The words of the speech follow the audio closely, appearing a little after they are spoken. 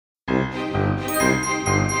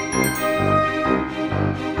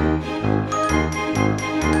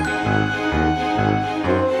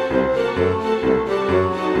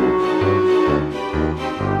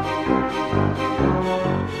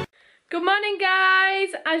morning guys!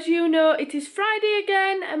 As you know, it is Friday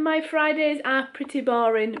again and my Fridays are pretty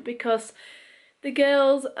boring because the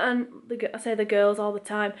girls, and I say the girls all the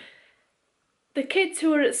time, the kids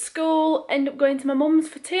who are at school end up going to my mum's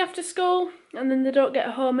for tea after school and then they don't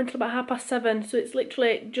get home until about 7:30, so it's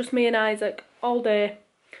literally just me and Isaac all day.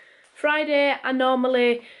 Friday I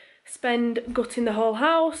normally spend gutting the whole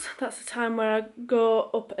house. That's the time where I go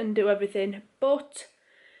up and do everything, but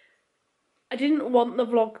I didn't want the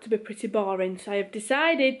vlog to be pretty boring, so I have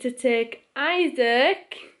decided to take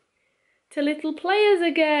Isaac to Little Players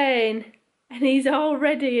again. And he's all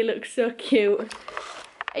ready, he looks so cute.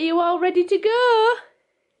 Are you all ready to go?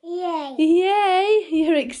 Yay. Yay,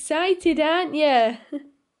 you're excited, aren't you?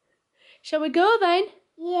 Shall we go then?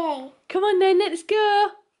 Yay. Come on then, let's go.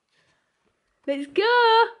 Let's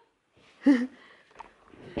go.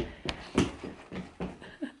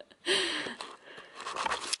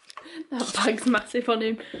 That bag's massive on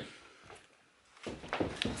him.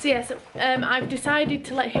 So yes, I've decided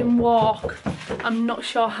to let him walk. I'm not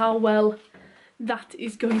sure how well that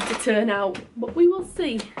is going to turn out, but we will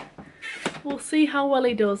see. We'll see how well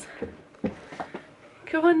he does.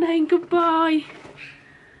 Come on then, good boy.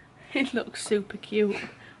 He looks super cute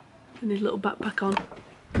with his little backpack on.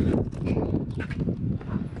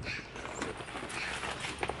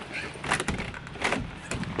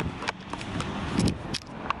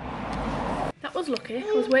 Was lucky.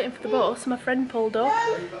 I was waiting for the bus, my friend pulled up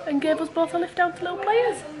and gave us both a lift down to Little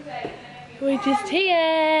Players. We're just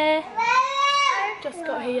here. Just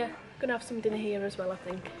got here. Gonna have some dinner here as well, I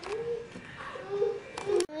think.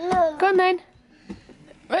 Go on then.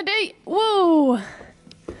 Ready? Whoa!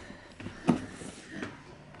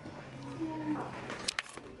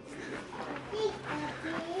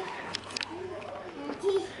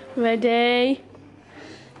 Ready?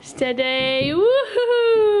 Steady.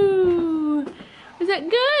 Woohoo! Is that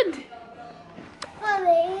good?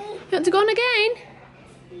 Mommy. You want to go on again?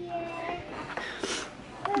 Yeah.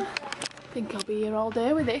 I think I'll be here all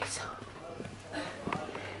day with this.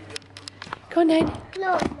 Go on then.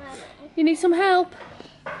 No, Mommy. You need some help?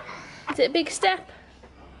 Is it a big step?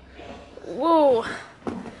 Whoa.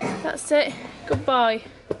 That's it. Good boy.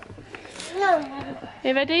 No, Mommy.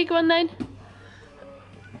 You ready? Go on then.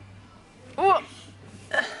 Whoa.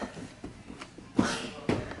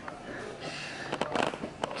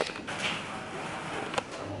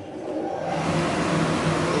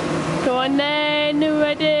 Go on then,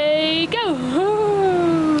 ready, go!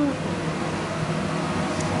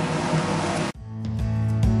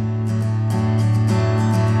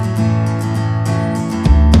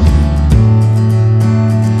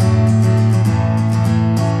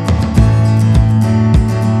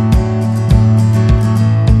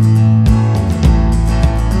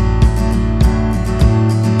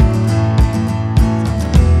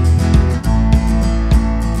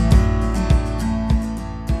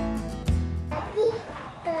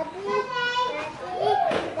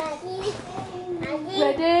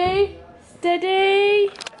 Ready, steady,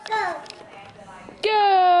 Go.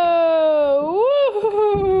 go!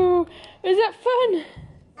 Woo! Is that fun?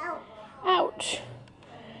 Out. Ouch!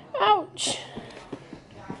 Ouch!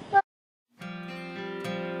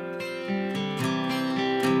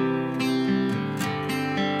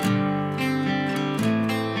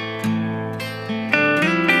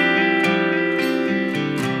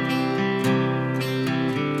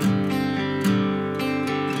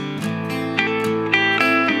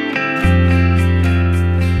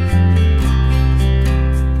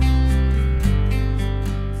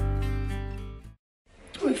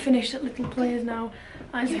 Finished at Little Players now.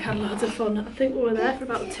 Isaac had loads of fun. I think we were there for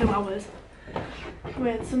about 2 hours. We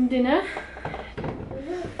had some dinner.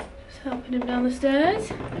 Just helping him down the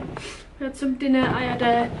stairs. We had some dinner. I had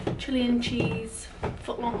a chili and cheese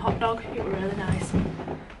foot-long hot dog. It was really nice.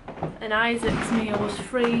 And Isaac's meal was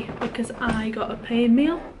free because I got a paid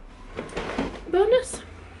meal. Bonus.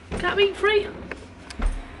 Can't eat free.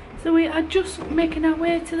 So we are just making our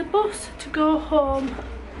way to the bus to go home.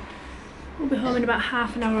 We'll be home in about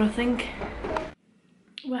half an hour, I think.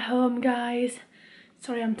 We're home, guys.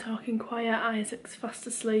 Sorry I'm talking quiet. Isaac's fast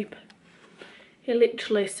asleep. He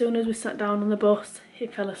literally, as soon as we sat down on the bus, he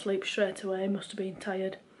fell asleep straight away. He must have been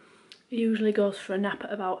tired. He usually goes for a nap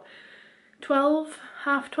at about 12,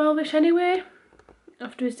 half 12ish anyway.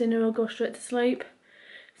 After his dinner, he'll go straight to sleep.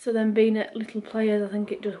 So then being at Little Players, I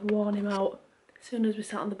think it just worn him out. As soon as we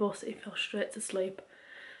sat on the bus, he fell straight to sleep.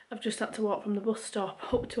 I've just had to walk from the bus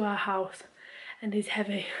stop up to our house and he's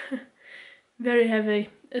heavy. Very heavy,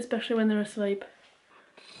 especially when they're asleep.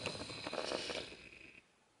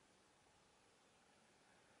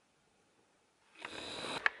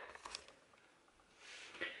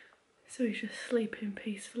 So he's just sleeping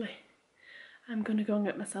peacefully. I'm going to go and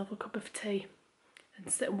get myself a cup of tea and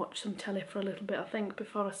sit and watch some telly for a little bit, I think,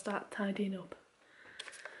 before I start tidying up.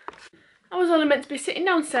 I was only meant to be sitting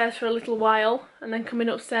downstairs for a little while and then coming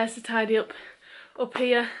upstairs to tidy up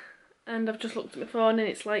here, and I've just looked at my phone and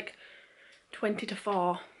it's like 20 to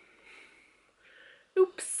 4.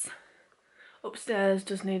 Oops. Upstairs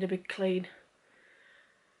does need a big clean.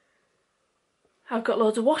 I've got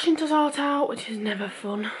loads of washing to sort out, which is never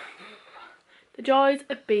fun. The joys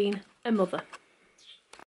of being a mother.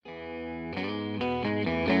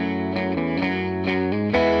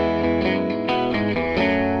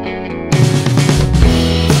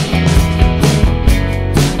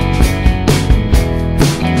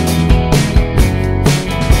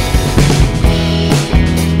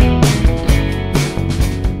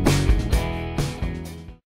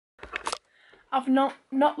 I've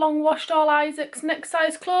not long washed all Isaac's next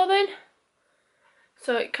size clothing,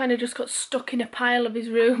 so it kind of just got stuck in a pile of his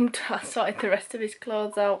room till I sorted the rest of his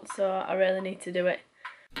clothes out, so I really need to do it.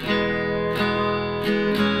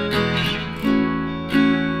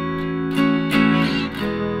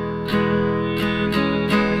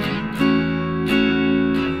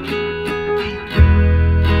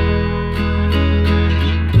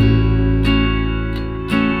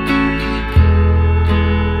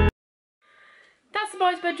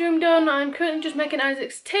 Bedroom done. I'm currently just making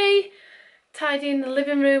Isaac's tea, tidying the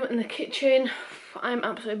living room and the kitchen. I'm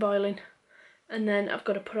absolutely boiling. And then I've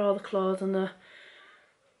got to put all the clothes on the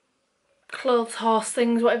clothes horse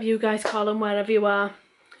things, whatever you guys call them, wherever you are.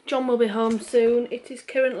 John will be home soon. It is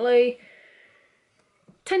currently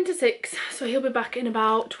 10 to 6, so he'll be back in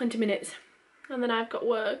about 20 minutes. And then I've got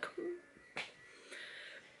work.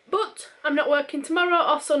 But I'm not working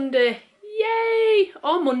tomorrow or Sunday. Yay!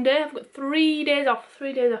 Or Monday. I've got 3 days off.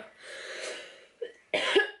 3 days off.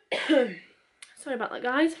 Sorry about that,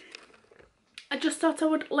 guys. I just thought I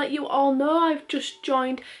would let you all know I've just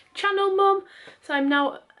joined Channel Mum. So I'm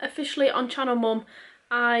now officially on Channel Mum.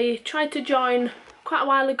 I tried to join quite a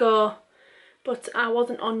while ago, but I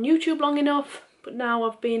wasn't on YouTube long enough. But now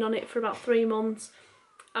I've been on it for about 3 months.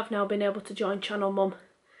 I've now been able to join Channel Mum,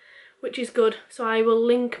 which is good. So I will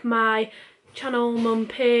link my Channel Mum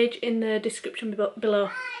page in the description below.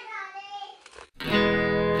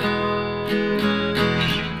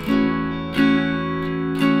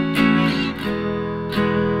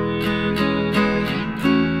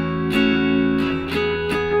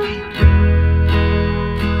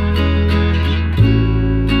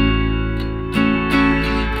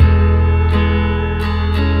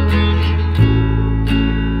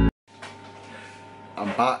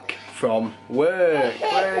 I'm back from work.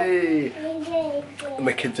 Hey!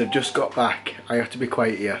 My kids have just got back. I have to be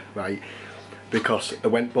quiet here, right? Because they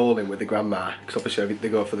went bowling with the grandma. Because obviously they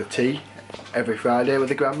go for the tea every Friday with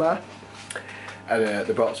the grandma. And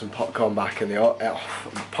they brought some popcorn back, and they all,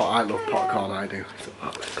 I love popcorn, I do. So,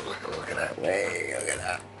 look at that, hey, look at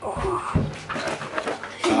that. Oh.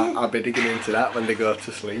 I'll be digging into that when they go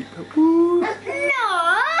to sleep. Woo. No!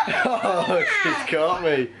 Oh, she's caught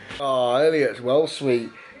me. Oh, Elliot's well sweet.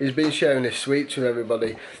 He's been sharing his sweets with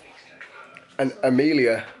everybody. And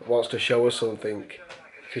Amelia wants to show us something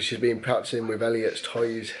because she's been practicing with Elliot's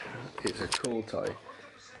toys. It's a cool toy.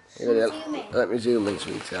 Let me zoom in,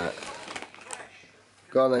 sweetheart.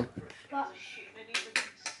 Go on then.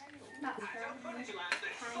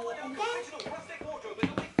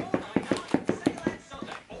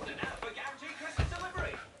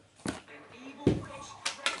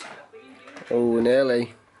 Oh,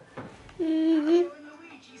 nearly.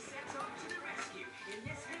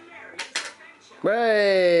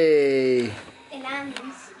 Way!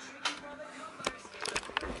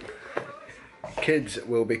 Kids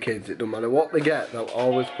will be kids, it doesn't matter what they get, they'll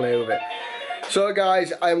always play with it. So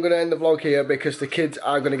guys, I am going to end the vlog here because the kids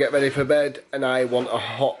are going to get ready for bed and I want a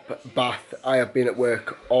hot bath. I have been at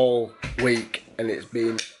work all week and it's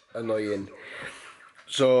been annoying.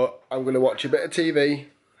 So I'm going to watch a bit of TV,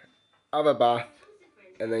 have a bath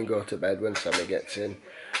and then go to bed when Sammy gets in.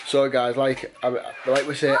 So guys, like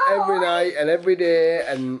we say every night and every day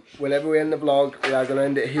and whenever we end the vlog, we are going to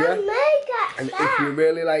end it here. And if you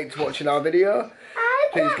really liked watching our video,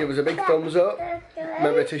 please give us a big thumbs up.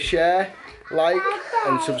 Remember to share, like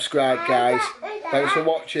and subscribe guys. Thanks for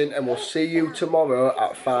watching and we'll see you tomorrow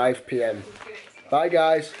at 5 PM. Bye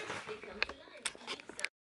guys.